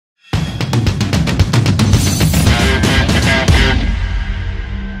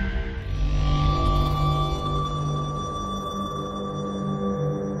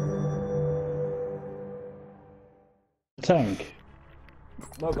Tank.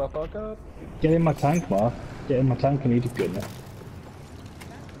 Motherfucker. Get in my tank, Mark. Get in my tank, I need a gunner.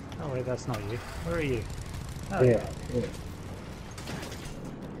 Oh wait, that's not you. Where are you? Oh, Yeah.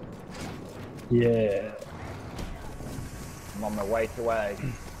 Yeah. I'm on my way to away.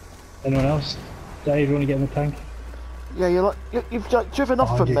 Anyone else? Dave, you want to get in the tank? Yeah, you've like driven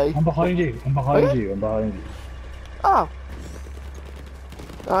off from me. I'm behind you. I'm behind you. I'm behind you. Oh.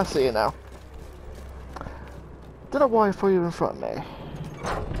 I see you now. Don't know why I thought you were in front of me.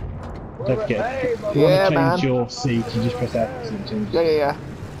 Don't forget. If you Yeah, want to man. change your seat, you just press X and change. Yeah.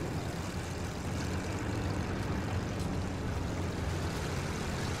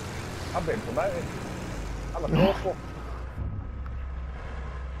 I've been promoted. I'm a awful.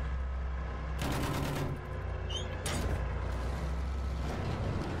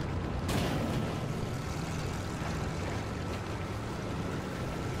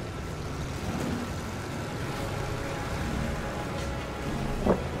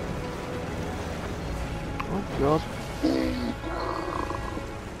 Oh God.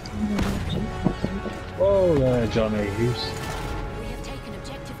 Oh, there, Johnny. Who's? We have taken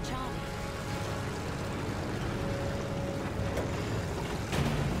objective Charlie.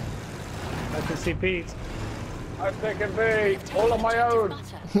 I can see Pete. I'm taking B, all on my own.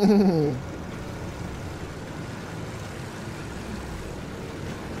 Butter.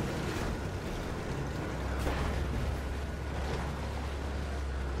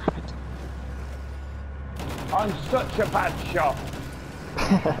 I'm such a bad shot.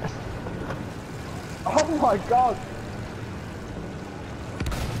 Oh my God.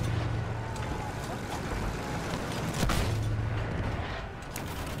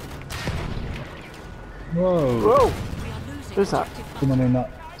 Whoa. Whoa. We are losing Who's that? objective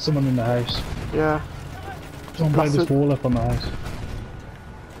Someone in the house. Yeah. Someone blow this Bastard. wall up on the house.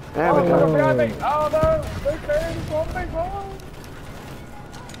 There we Oh, go. behind me. Oh no, they came from behind.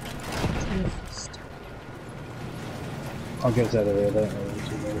 I'll get out of here, don't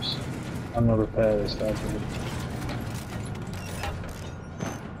worry. I'm gonna repair this guy for you.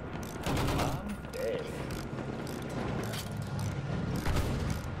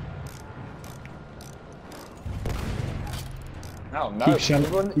 Oh no, Keep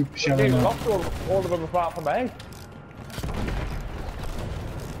shelling, keep we shelling up. lost all of them apart from me.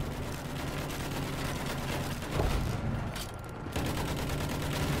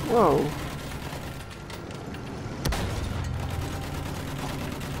 Whoa.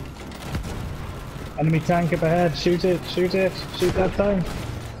 Enemy tank up ahead, shoot it, shoot that tank.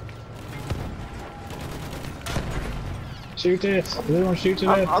 Shoot it, is anyone shooting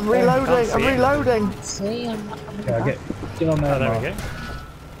it? I'm reloading, I'm reloading. See, I'm not coming Yeah, back. get on there, Oh, there Mark. we go.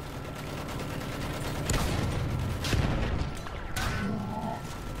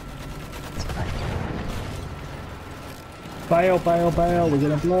 Bail, we're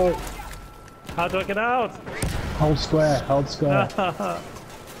gonna blow. How do I get out? Hold square.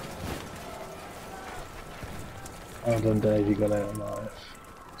 Well done, Dave, you got out alive.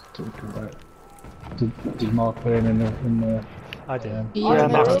 Talking about. Did Mark put in the I did. Yeah, no,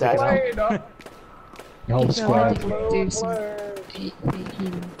 Mark's dead. Wait up. hold So I square? did do some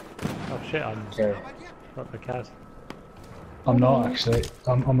healing. Oh shit, I'm Okay. not the cat. I'm not actually.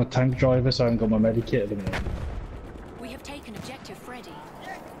 I'm a tank driver, so I haven't got my medikit at the minute. We have taken objective Freddy.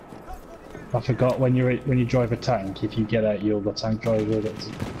 I forgot when you drive a tank, if you get out, you're the tank driver. That's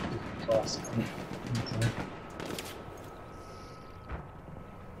class.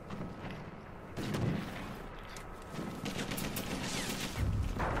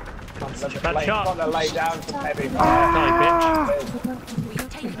 I'm such a Got bad shot. to lay down some heavy fire. Die, bitch. We have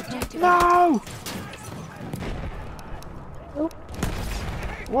taken objective No!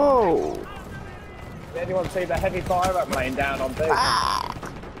 Whoa! Did anyone see the heavy fire I'm laying down on B? Ah!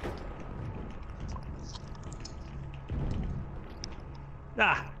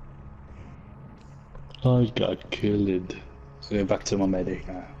 I got killed. So go back to my medic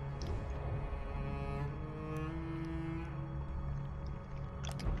now.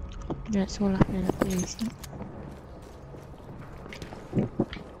 Yeah, it's all happening up here, isn't it?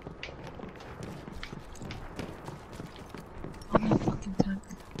 I'm in a fucking tank.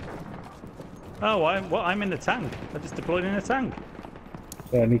 Oh, I'm in the tank. I just deployed in a tank.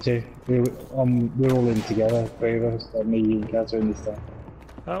 Yeah, me too. We're all in together, three of us. Me, you, and Kaz are in this tank.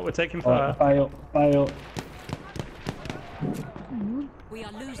 Oh, we're taking fire. Bail. We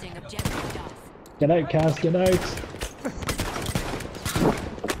are losing objective Duff. Get out, Kaz, get out.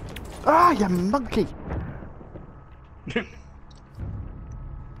 Ah, you monkey!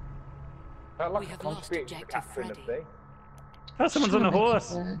 Felt like We a have lost contributing to the objective captain of Freddy. B. Oh, someone's on a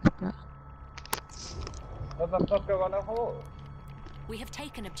horse. Motherfucker on a horse. We have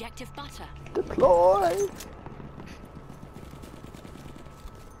taken objective butter. Deploy!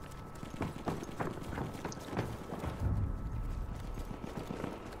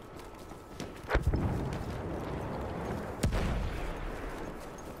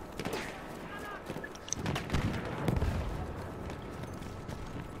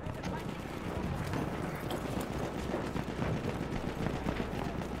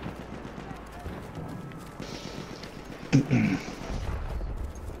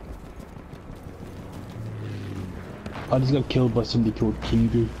 I just got killed by somebody called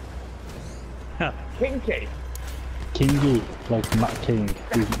Kingy. Kinky. Kingy, like Matt King.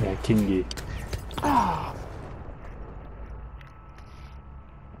 Yeah, Kingy.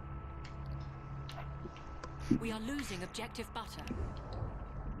 We are losing objective butter.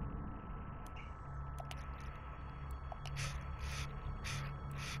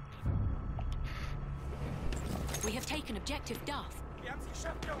 We have taken objective Duff.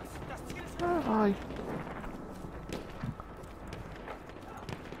 Aye.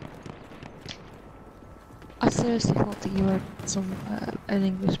 I seriously thought that you were an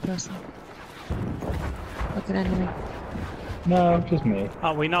English person. Like an enemy. No, just me.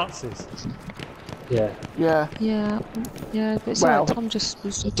 Aren't we Nazis? Yeah. Yeah. Yeah, yeah, but it's Well. like Tom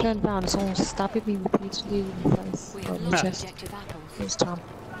he turned around and someone was stabbing me repeatedly in the face. We Or have in the lost chest. objective apples. It was Tom.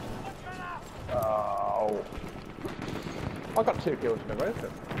 Oh. I got 2 kills in a row.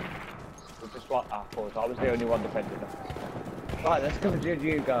 With just one apples. I was the only one defending them. Right, let's come to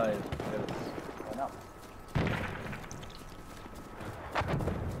you guys. Why not?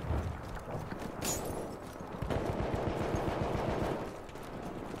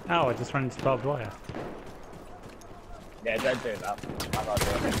 Oh, I just ran into barbed wire. Yeah, don't do that. I'm not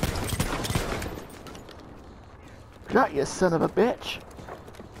doing it. Shut you son of a bitch.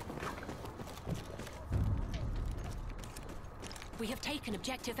 We have taken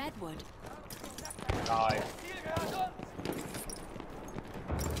objective Edward. Nice.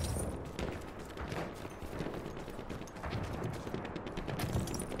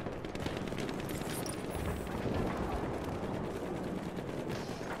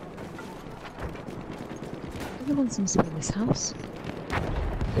 Everyone seems to be in this house.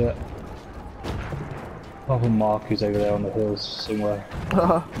 Yeah. Apart from Mark, who's over there on the hills somewhere.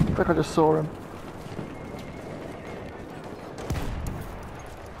 I think I just saw him.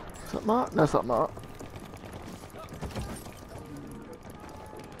 Is that Mark? No, it's not Mark.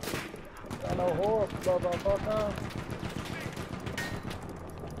 On a horse, motherfucker.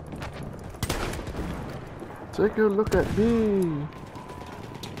 Take a look at me.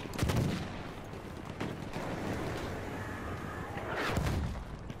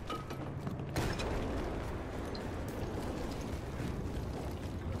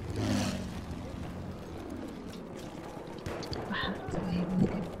 I have to leave and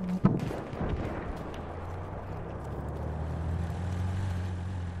get bored.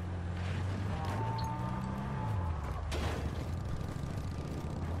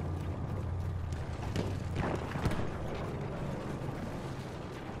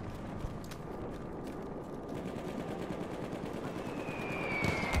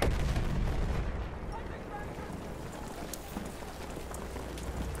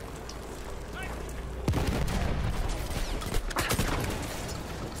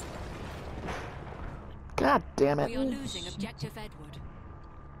 God damn We are it. losing objective Edward.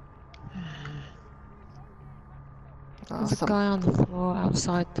 Oh, There's a guy on the floor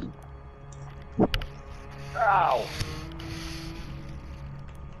outside. Ow!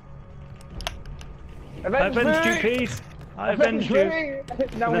 I avenged you, Pete! I avenged you!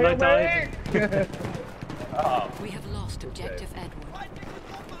 No, And then I heal me! Oh, We have lost objective Edward.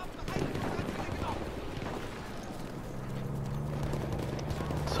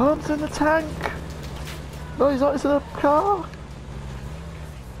 Tom's in the tank. No, he's not. He's in a car.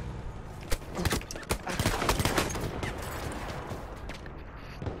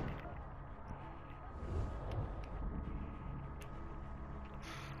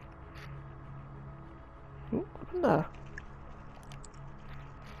 Oh, no.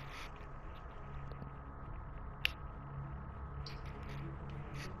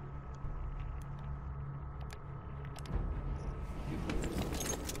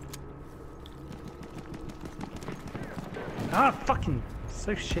 Ah, fucking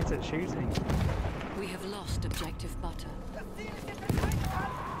so shit at shooting. We have lost objective butter.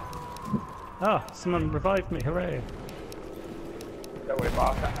 Oh, someone revived me, hooray. don't worry,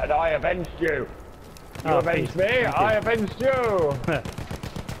 Mark. And I avenged you! You Oh, avenged Pete, me, thank you. I avenged you!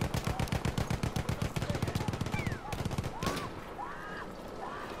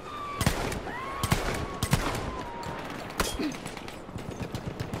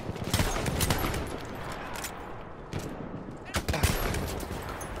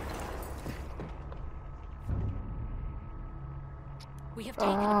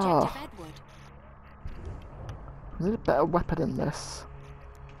 taken objective Edward. I need a better weapon than this.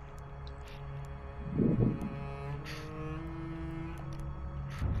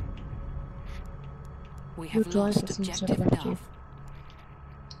 We Your have driver lost seems to objective have left you. Duff.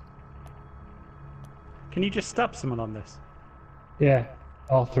 Can you just stab someone on this? Yeah,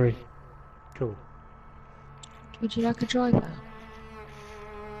 all three. Cool. Would you like a driver?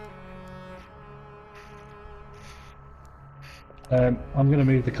 I'm gonna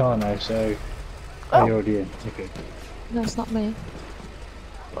move the car now, so... Oh, you're already in. Okay. No, it's not me.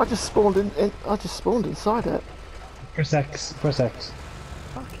 I just spawned I just spawned inside it. Press X, press X.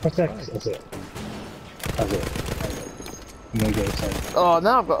 Press X, that's it. That's it. I'm gonna get it. Oh,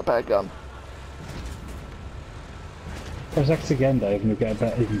 now I've got a better gun. Press X again, Dave, and you'll get a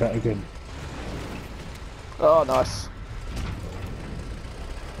better, even better gun. Oh, nice.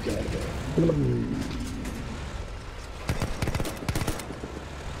 Yes.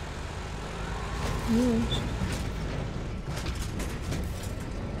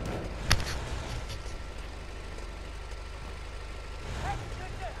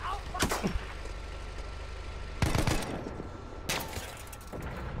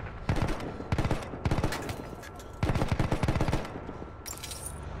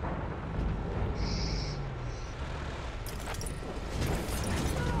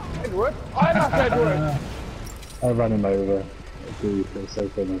 Edward? I love Edward! I ran him over. It's so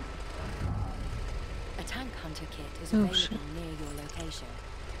funny. A tank hunter kit is Oh, available shit. near your location.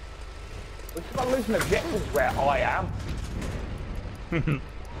 We're just gonna lose an objectives where I am. We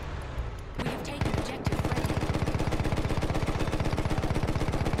have taken objective Freddy.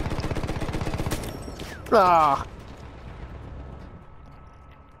 Ah!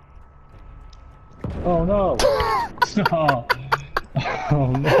 Oh no! Oh.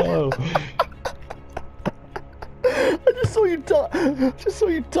 Oh no! I just saw you die. Just saw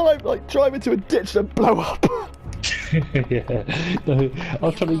you die, like drive into a ditch and blow up. Yeah. No, I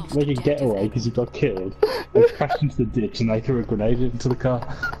was trying to make a getaway because he got killed. I crashed into the ditch and they threw a grenade into the car.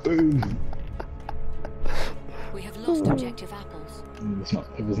 Boom! We have lost objective apples.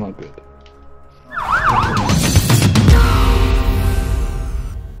 It was not good.